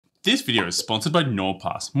This video is sponsored by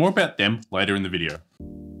NordPass. More about them later in the video.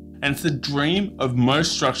 And it's the dream of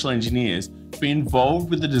most structural engineers to be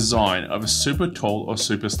involved with the design of a super tall or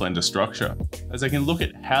super slender structure, as they can look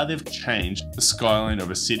at how they've changed the skyline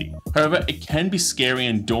of a city. However, it can be scary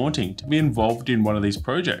and daunting to be involved in one of these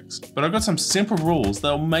projects, but I've got some simple rules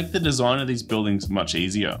that will make the design of these buildings much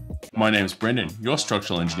easier. My name is Brendan, your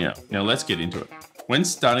structural engineer. Now let's get into it. When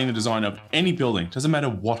starting the design of any building, doesn't matter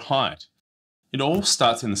what height, it all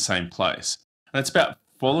starts in the same place, and it's about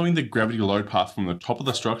following the gravity load path from the top of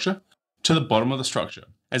the structure to the bottom of the structure,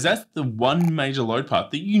 as that's the one major load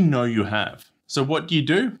path that you know you have. So what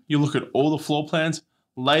do? You look at all the floor plans,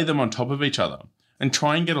 lay them on top of each other, and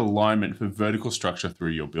try and get alignment for vertical structure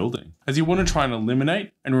through your building, as you want to try and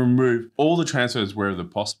eliminate and remove all the transfers wherever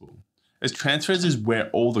possible, as transfers is where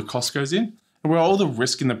all the cost goes in and where all the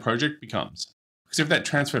risk in the project becomes. Because if that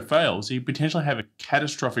transfer fails, you potentially have a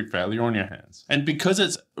catastrophic failure on your hands. And because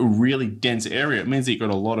it's a really dense area, it means that you've got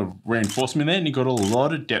a lot of reinforcement there and you've got a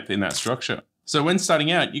lot of depth in that structure. So when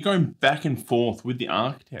starting out, you're going back and forth with the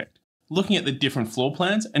architect, looking at the different floor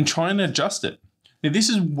plans and trying to adjust it. Now, this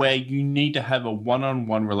is where you need to have a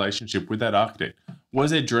one-on-one relationship with that architect. What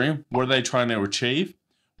is their dream? What are they trying to achieve?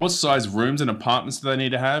 What size rooms and apartments do they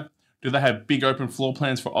need to have? Do they have big open floor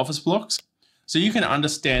plans for office blocks? So you can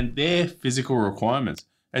understand their physical requirements,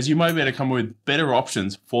 as you might be able to come up with better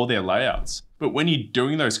options for their layouts. But when you're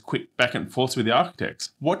doing those quick back and forths with the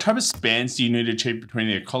architects, what type of spans do you need to achieve between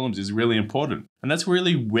their columns is really important. And that's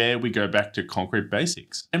really where we go back to concrete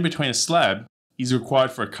basics. And between a slab is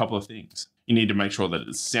required for a couple of things. You need to make sure that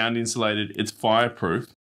it's sound insulated, it's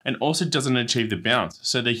fireproof, and also doesn't achieve the bounce.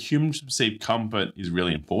 So the human perceived comfort is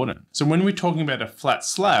really important. So when we're talking about a flat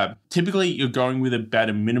slab, typically you're going with about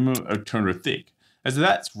a minimum of 200 thick, as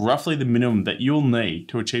that's roughly the minimum that you'll need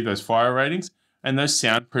to achieve those fire ratings and those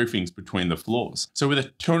soundproofings between the floors. So with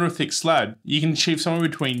a 200 thick slab, you can achieve somewhere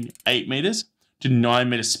between 8 meters to 9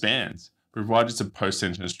 meter spans, provided it's a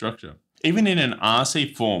post-tension structure. Even in an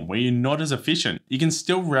RC form where you're not as efficient, you can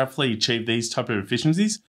still roughly achieve these type of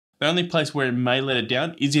efficiencies. The only place where it may let it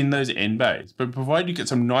down is in those end bays, but provided you get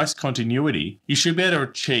some nice continuity, you should be able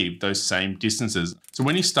to achieve those same distances. So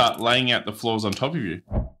when you start laying out the floors on top of you,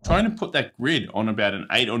 trying to put that grid on about an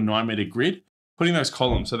 8 or 9 meter grid, putting those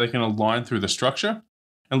columns so they can align through the structure,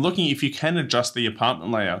 and looking if you can adjust the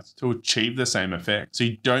apartment layouts to achieve the same effect, so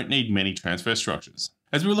you don't need many transfer structures.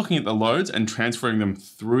 As we're looking at the loads and transferring them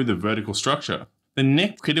through the vertical structure, the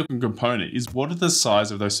next critical component is what are the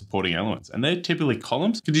size of those supporting elements, and they're typically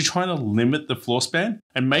columns because you're trying to limit the floor span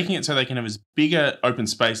and making it so they can have as big a open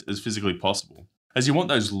space as physically possible, as you want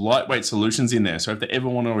those lightweight solutions in there, so if they ever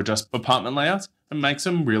want to adjust apartment layouts, it makes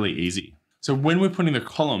them really easy. So when we're putting the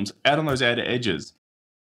columns out on those outer edges,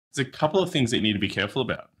 there's a couple of things that you need to be careful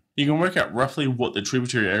about. You can work out roughly what the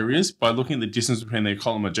tributary area is by looking at the distance between the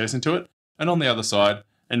column adjacent to it and on the other side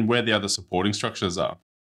and where the other supporting structures are.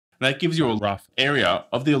 That gives you a rough area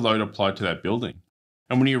of the load applied to that building.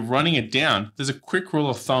 And when you're running it down, there's a quick rule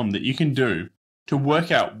of thumb that you can do to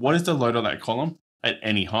work out what is the load on that column at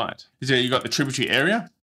any height. So you've got the tributary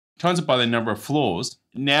area, times it by the number of floors.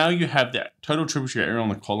 Now you have that total tributary area on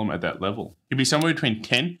the column at that level. It'd be somewhere between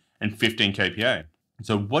 10 and 15 kPa.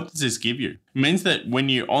 So what does this give you? It means that when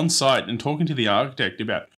you're on site and talking to the architect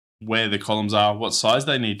about where the columns are, what size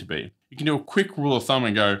they need to be, you can do a quick rule of thumb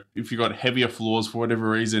and go, if you've got heavier floors for whatever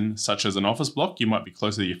reason, such as an office block, you might be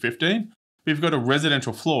closer to your 15. But if you've got a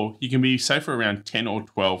residential floor, you can be safer around 10 or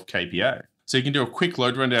 12 kPa. So you can do a quick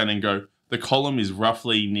load rundown and go, the column is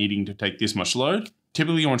roughly needing to take this much load.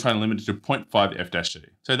 Typically you want to try and limit it to 0.5 F-C.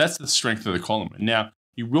 So that's the strength of the column. And now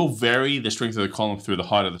you will vary the strength of the column through the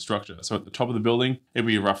height of the structure. So at the top of the building, it'll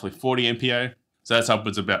be roughly 40 MPa. So that's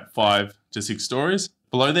upwards of about 5 to 6 stories.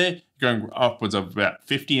 Below there, you're going upwards of about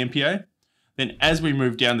 50 MPa. Then as we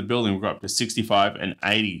move down the building, we'll go up to 65 and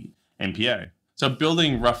 80 MPa. So a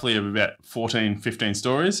building roughly of about 14, 15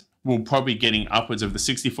 stories, we're probably getting upwards of the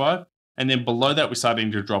 65. And then below that, we're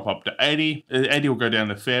starting to drop up to 80. 80 will go down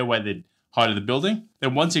the fairway, the height of the building.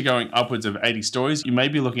 Then once you're going upwards of 80 stories, you may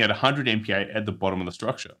be looking at 100 MPa at the bottom of the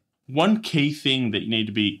structure. One key thing that you need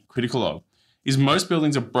to be critical of is most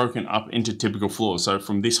buildings are broken up into typical floors. So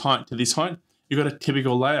from this height to this height, you've got a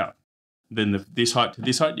typical layout. Then this height to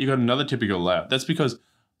this height, you've got another typical layout. That's because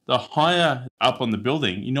the higher up on the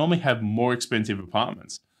building, you normally have more expensive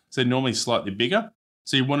apartments. So they're normally slightly bigger.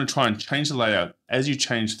 So you want to try and change the layout as you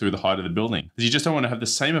change through the height of the building, because you just don't want to have the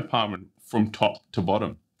same apartment from top to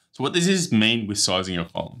bottom. So what does this mean with sizing your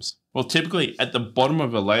columns? Well, typically at the bottom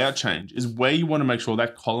of a layout change is where you want to make sure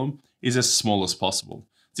that column is as small as possible.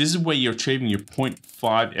 This is where you're achieving your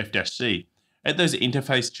 0.5 F-C At those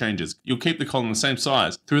interface changes, you'll keep the column the same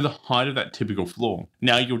size through the height of that typical floor.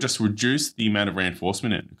 Now you'll just reduce the amount of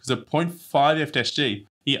reinforcement in, because at 0.5 F-G,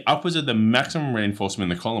 you're upwards of the maximum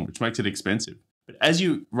reinforcement in the column, which makes it expensive. But as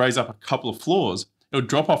you raise up a couple of floors, it'll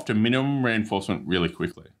drop off to minimum reinforcement really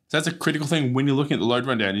quickly. So that's a critical thing when you're looking at the load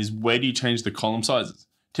rundown, is where do you change the column sizes?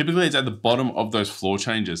 Typically it's at the bottom of those floor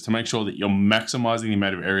changes to make sure that you're maximizing the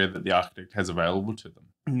amount of area that the architect has available to them.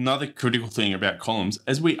 Another critical thing about columns,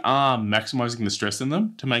 as we are maximizing the stress in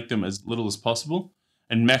them to make them as little as possible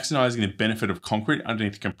and maximizing the benefit of concrete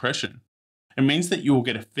underneath compression, it means that you will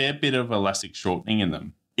get a fair bit of elastic shortening in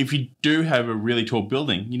them. If you do have a really tall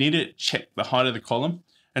building, you need to check the height of the column,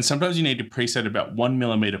 and sometimes you need to preset about 1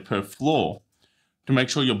 millimeter per floor to make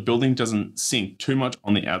sure your building doesn't sink too much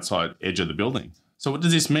on the outside edge of the building. So what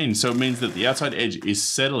does this mean? So it means that the outside edge is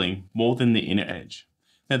settling more than the inner edge.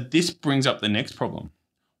 Now this brings up the next problem.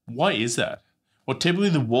 Why is that? Well, typically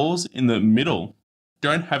the walls in the middle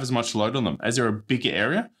don't have as much load on them, as they're a bigger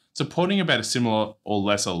area, supporting about a similar or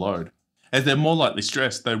lesser load. As they're more lightly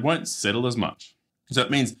stressed, they won't settle as much. So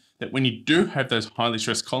it means that when you do have those highly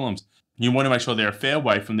stressed columns, you want to make sure they're a fair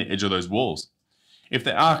way from the edge of those walls. If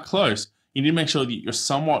they are close, you need to make sure that you're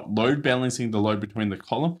somewhat load balancing the load between the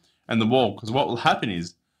column and the wall, because what will happen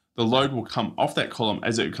is the load will come off that column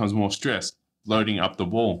as it becomes more stressed, loading up the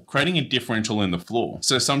wall, creating a differential in the floor.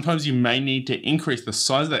 So sometimes you may need to increase the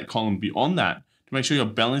size of that column beyond that to make sure you're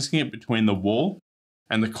balancing it between the wall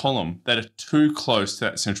and the column that are too close to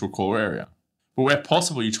that central core area. But where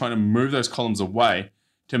possible, you're trying to move those columns away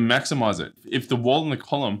to maximize it. If the wall and the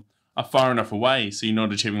column are far enough away so you're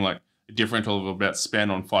not achieving like a differential of about span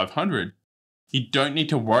on 500, you don't need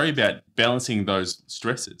to worry about balancing those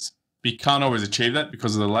stresses. But you can't always achieve that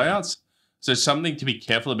because of the layouts. So something to be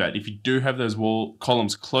careful about if you do have those wall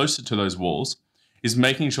columns closer to those walls is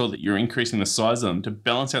making sure that you're increasing the size of them to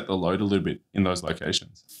balance out the load a little bit in those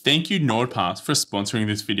locations. Thank you NordPass for sponsoring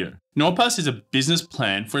this video. NordPass is a business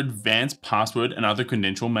plan for advanced password and other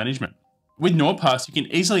credential management. With NordPass, you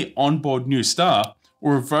can easily onboard new staff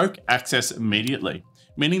or revoke access immediately,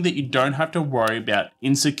 meaning that you don't have to worry about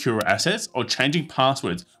insecure assets or changing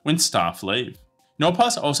passwords when staff leave.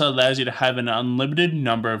 NordPass also allows you to have an unlimited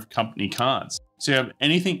number of company cards, so you have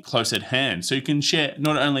anything close at hand, so you can share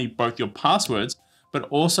not only both your passwords, but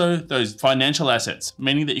also those financial assets,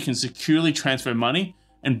 meaning that you can securely transfer money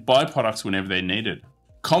and buy products whenever they're needed.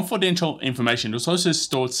 Confidential information is also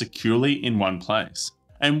stored securely in one place.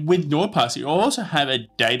 And with NordPass, you also have a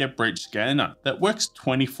data breach scanner that works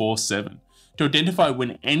 24/7 to identify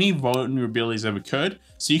when any vulnerabilities have occurred,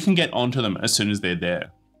 so you can get onto them as soon as they're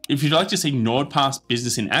there. If you'd like to see NordPass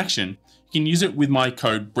Business in action, you can use it with my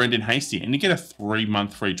code Hasty and you get a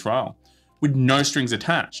 3-month free trial with no strings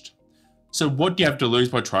attached. So what do you have to lose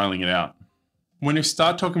by trialing it out? When you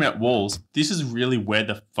start talking about walls, this is really where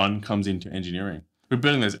the fun comes into engineering. We're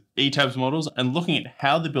building those ETABS models and looking at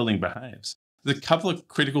how the building behaves. There's a couple of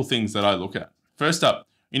critical things that I look at. First up,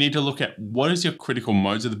 you need to look at what is your critical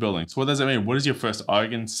modes of the building. So what does that mean? What is your first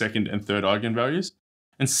eigen, second and third eigenvalues?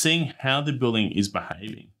 And seeing how the building is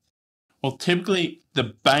behaving. Well, typically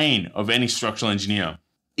the bane of any structural engineer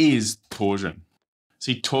is torsion.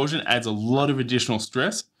 See, torsion adds a lot of additional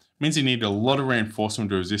stress, means you need a lot of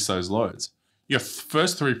reinforcement to resist those loads. Your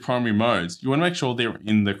first 3 primary modes, you want to make sure they're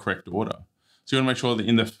in the correct order. So you want to make sure that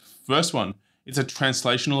in the first one, it's a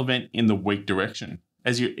translational event in the weak direction,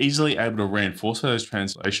 as you're easily able to reinforce those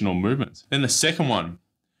translational movements. Then the second one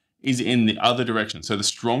is in the other direction, so the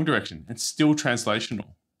strong direction, it's still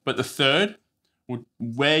translational. But the third,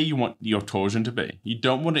 where you want your torsion to be. You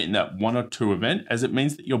don't want it in that 1 or 2 event, as it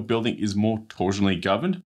means that your building is more torsionally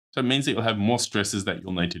governed. So it means that you'll have more stresses that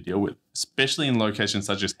you'll need to deal with, especially in locations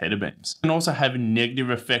such as header beams. You can also have a negative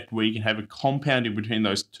effect where you can have a compounding between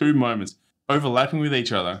those 2 moments overlapping with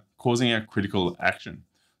each other, causing a critical action.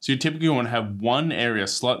 So you typically want to have one area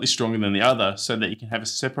slightly stronger than the other so that you can have a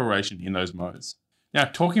separation in those modes. Now,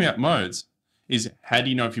 talking about modes is how do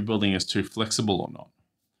you know if your building is too flexible or not?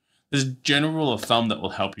 There's a general rule of thumb that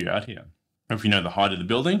will help you out here. If you know the height of the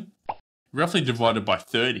building, roughly divided by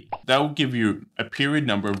 30, that will give you a period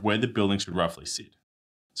number of where the building should roughly sit.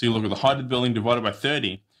 So you look at the height of the building divided by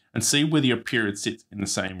 30 and see whether your period sits in the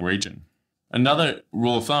same region. Another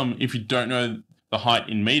rule of thumb, if you don't know the height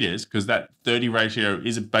in meters, because that 30 ratio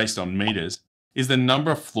is based on meters, is the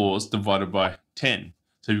number of floors divided by 10.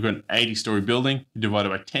 So if you've got an 80-story building, you divide it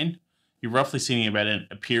by 10, you're roughly sitting about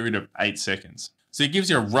a period of 8 seconds. So it gives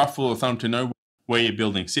you a rough rule of thumb to know where your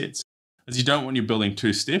building sits, as you don't want your building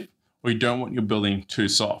too stiff or you don't want your building too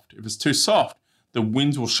soft. If it's too soft, the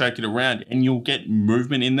winds will shake it around and you'll get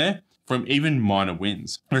movement in there from even minor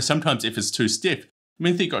winds. Or sometimes if it's too stiff, it It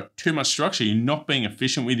means that you've got too much structure, you're not being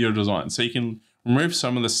efficient with your design, so you can remove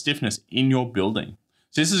some of the stiffness in your building.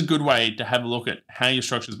 So this is a good way to have a look at how your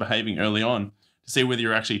structure is behaving early on to see whether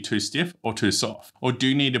you're actually too stiff or too soft, or do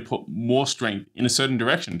you need to put more strength in a certain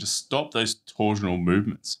direction to stop those torsional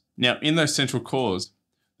movements. Now, in those central cores,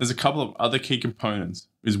 there's a couple of other key components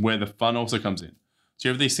is where the fun also comes in. So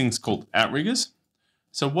you have these things called outriggers.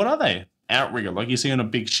 So what are they? Outrigger, like you see on a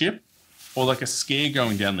big ship, or like a skier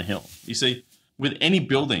going down the hill. You see, with any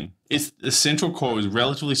building, the central core is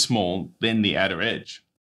relatively small than the outer edge.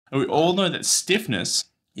 And we all know that stiffness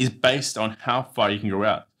is based on how far you can go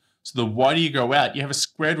out. So the wider you go out, you have a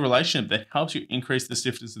squared relationship that helps you increase the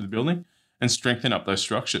stiffness of the building and strengthen up those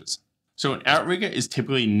structures. So an outrigger is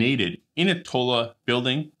typically needed in a taller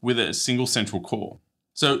building with a single central core.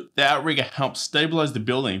 So the outrigger helps stabilize the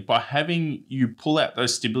building by having you pull out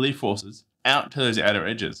those stability forces out to those outer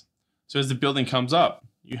edges. So as the building comes up,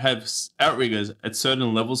 you have outriggers at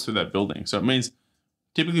certain levels through that building. So it means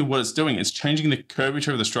typically what it's doing is changing the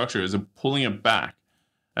curvature of the structure as pulling it back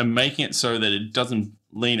and making it so that it doesn't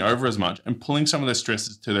lean over as much and pulling some of the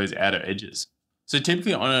stresses to those outer edges. So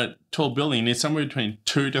typically on a tall building, you need somewhere between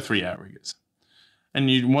 2 to 3 outriggers.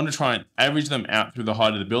 And you want to try and average them out through the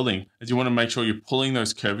height of the building as you want to make sure you're pulling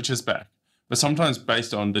those curvatures back. But sometimes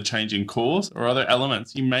based on the change in cores or other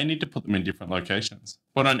elements, you may need to put them in different locations.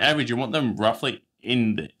 But on average, you want them roughly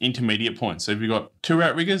in the intermediate points. So if you've got 2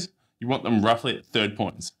 outriggers, you want them roughly at third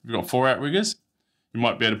points. If you've got 4 outriggers, you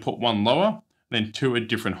might be able to put 1 lower, then 2 at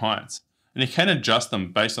different heights. And you can adjust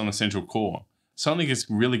them based on the central core. Something that's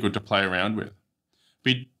really good to play around with.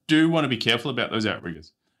 But you do want to be careful about those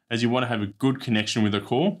outriggers, as you want to have a good connection with the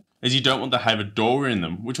core, as you don't want to have a door in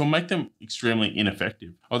them, which will make them extremely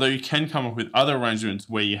ineffective. Although you can come up with other arrangements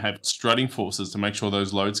where you have strutting forces to make sure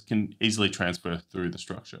those loads can easily transfer through the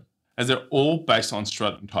structure. As they're all based on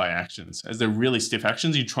strut and tie actions. As they're really stiff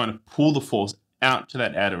actions, you're trying to pull the force out to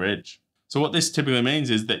that outer edge. So what this typically means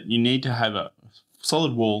is that you need to have a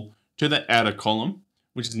solid wall to that outer column,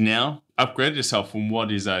 which is now upgraded itself from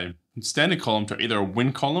what is a standard column to either a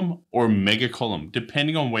win column or a mega column,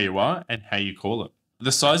 depending on where you are and how you call it.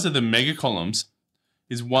 The size of the mega columns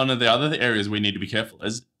is one of the other areas we need to be careful,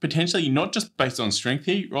 as potentially you're not just based on strength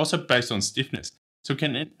here, you're also based on stiffness. So it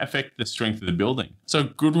can affect the strength of the building. So a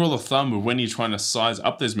good rule of thumb of when you're trying to size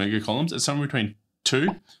up those mega columns is somewhere between 2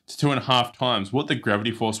 to 2.5 times what the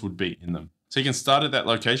gravity force would be in them. So you can start at that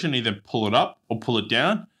location, either pull it up or pull it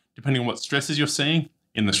down, depending on what stresses you're seeing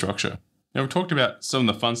in the structure. Now, we've talked about some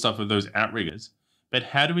of the fun stuff of those outriggers, but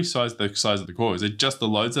how do we size the size of the core? Is it just the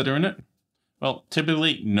loads that are in it? Well,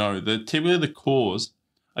 typically, no. Typically, the cores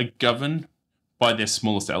are governed by their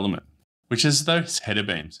smallest element, which is those header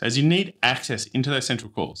beams, as you need access into those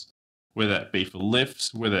central cores, whether that be for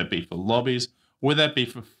lifts, whether that be for lobbies, whether that be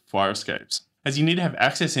for fire escapes. As you need to have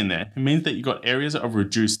access in there, it means that you've got areas of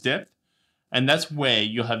reduced depth, and that's where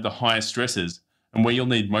you'll have the highest stresses and where you'll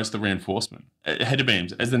need most of the reinforcement. Header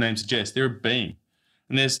beams, as the name suggests, they're a beam.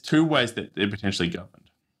 And there's 2 ways that they're potentially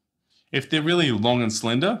governed. If they're really long and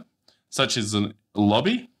slender, such as a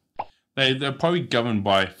lobby, they're probably governed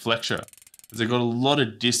by flexure, as they've got a lot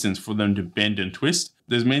of distance for them to bend and twist.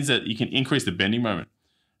 This means that you can increase the bending moment.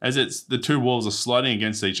 As the 2 walls are sliding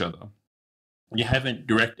against each other, you have a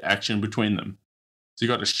direct action between them. So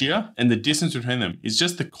you've got a shear, and the distance between them is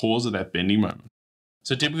just the cause of that bending moment.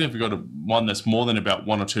 So typically if you've got one that's more than about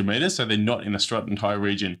 1 or 2 meters, so they're not in a strut and tie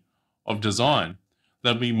region of design,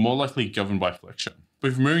 they'll be more likely governed by flexure. But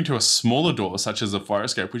if you're moving to a smaller door, such as a fire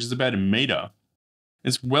escape, which is about 1 meter,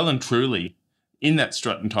 it's well and truly in that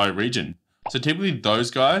strut and tie region. So typically those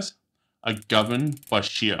guys are governed by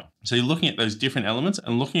shear. So you're looking at those different elements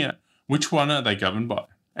and looking at which one are they governed by.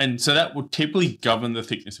 And so that will typically govern the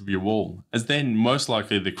thickness of your wall, as then most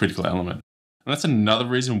likely the critical element. And that's another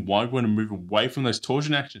reason why we want to move away from those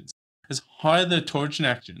torsion actions. As higher the torsion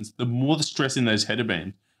actions, the more the stress in those header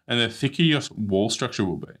beams and the thicker your wall structure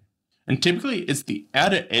will be. And typically it's the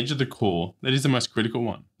outer edge of the core that is the most critical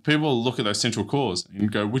one. People will look at those central cores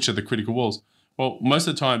and go, which are the critical walls? Well, most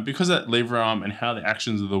of the time, because of that lever arm and how the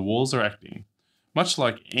actions of the walls are acting, much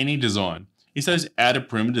like any design, it's those outer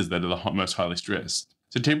perimeters that are the most highly stressed.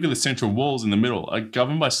 So typically the central walls in the middle are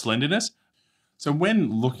governed by slenderness. So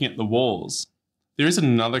when looking at the walls, there is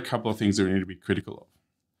another couple of things that we need to be critical of.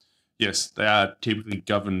 Yes, they are typically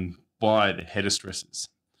governed by the header stresses.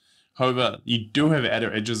 However, you do have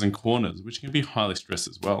outer edges and corners, which can be highly stressed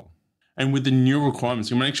as well. And with the new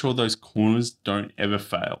requirements, you make sure those corners don't ever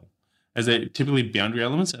fail, as they're typically boundary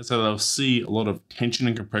elements, so they'll see a lot of tension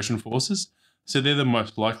and compression forces. So they're the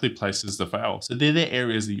most likely places to fail. So they're the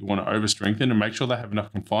areas that you want to over strengthen and make sure they have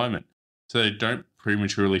enough confinement, so they don't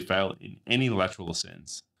prematurely fail in any lateral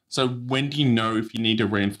ascents. So when do you know if you need to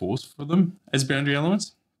reinforce for them as boundary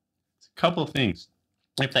elements? It's a couple of things.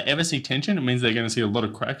 If they ever see tension, it means they're going to see a lot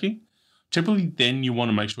of cracking. Typically, then you want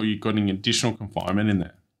to make sure you're getting additional confinement in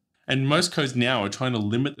there. And most codes now are trying to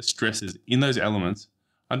limit the stresses in those elements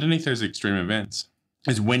underneath those extreme events.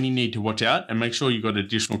 Is when you need to watch out and make sure you've got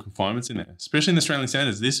additional confinements in there. Especially in the Australian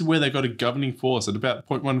standards, this is where they've got a governing force at about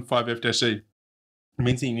 0.15 F-E. It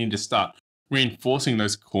means that you need to start reinforcing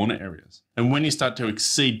those corner areas. And when you start to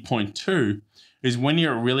exceed 0.2 is when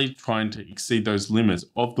you're really trying to exceed those limits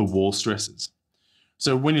of the wall stresses.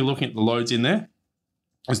 So when you're looking at the loads in there,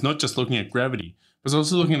 it's not just looking at gravity, but it's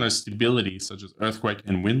also looking at those stabilities such as earthquake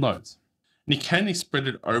and wind loads. And you can spread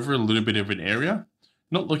it over a little bit of an area,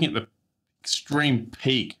 not looking at the extreme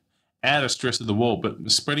peak out of stress of the wall,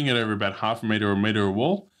 but spreading it over about half a meter or a meter of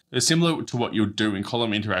wall is similar to what you'll do in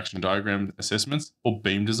column interaction diagram assessments or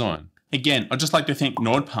beam design. Again, I'd just like to thank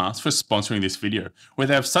NordPass for sponsoring this video, where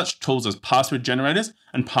they have such tools as password generators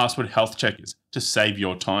and password health checkers to save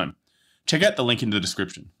your time. Check out the link in the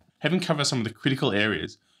description. Having covered some of the critical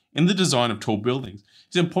areas in the design of tall buildings,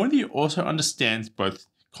 it's important that you also understand both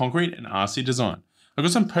concrete and RC design. I've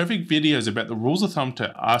got some perfect videos about the rules of thumb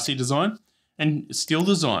to RC design and steel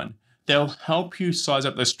design. They'll help you size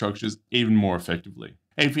up those structures even more effectively.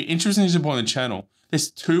 And if you're interested in supporting the channel,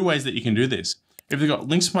 there's two ways that you can do this. Either got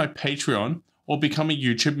links to my Patreon or become a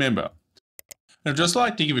YouTube member. And I'd just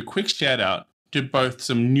like to give a quick shout out to both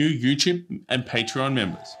some new YouTube and Patreon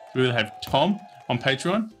members. We will have Tom on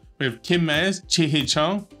Patreon. We have Kim Mayers, Chi Hee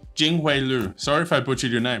Chang, Jing Wei Lu. Sorry if I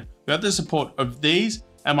butchered your name. Without the support of these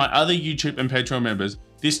and my other YouTube and Patreon members,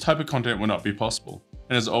 this type of content will not be possible.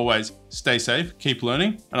 And as always, stay safe, keep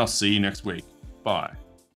learning, and I'll see you next week. Bye.